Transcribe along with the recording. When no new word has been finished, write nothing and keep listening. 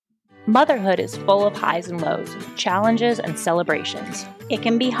Motherhood is full of highs and lows, challenges and celebrations. It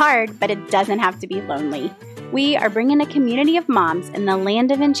can be hard, but it doesn't have to be lonely. We are bringing a community of moms in the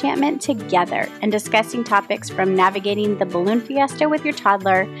land of enchantment together and discussing topics from navigating the balloon fiesta with your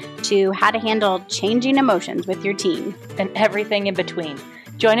toddler to how to handle changing emotions with your teen. And everything in between.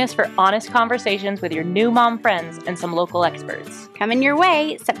 Join us for honest conversations with your new mom friends and some local experts. Coming your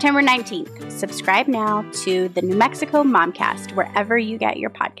way September 19th. Subscribe now to the New Mexico Momcast wherever you get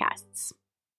your podcasts.